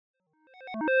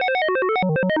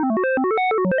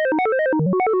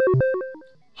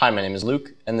Hi, my name is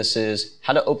Luke, and this is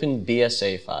how to open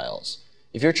BSA files.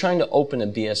 If you're trying to open a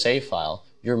BSA file,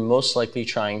 you're most likely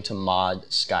trying to mod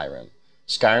Skyrim.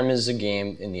 Skyrim is a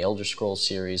game in the Elder Scrolls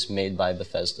series made by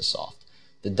Bethesda Soft.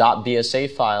 The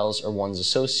 .bsa files are ones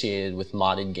associated with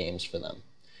modded games for them.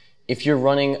 If you're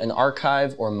running an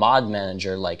archive or mod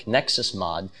manager like Nexus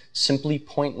Mod, simply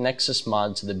point Nexus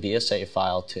Mod to the BSA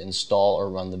file to install or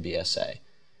run the BSA.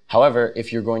 However,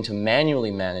 if you're going to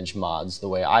manually manage mods the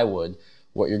way I would,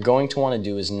 what you're going to want to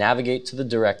do is navigate to the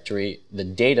directory, the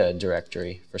data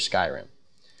directory for Skyrim.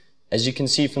 As you can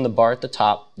see from the bar at the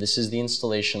top, this is the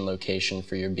installation location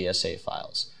for your BSA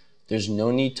files. There's no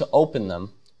need to open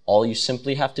them. All you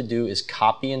simply have to do is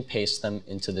copy and paste them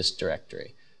into this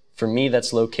directory. For me,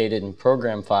 that's located in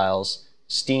Program Files,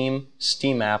 Steam,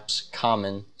 Steam Apps,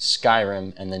 Common,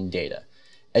 Skyrim, and then Data.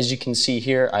 As you can see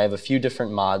here, I have a few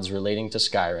different mods relating to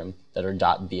Skyrim that are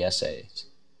 .bsas.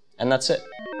 And that's it.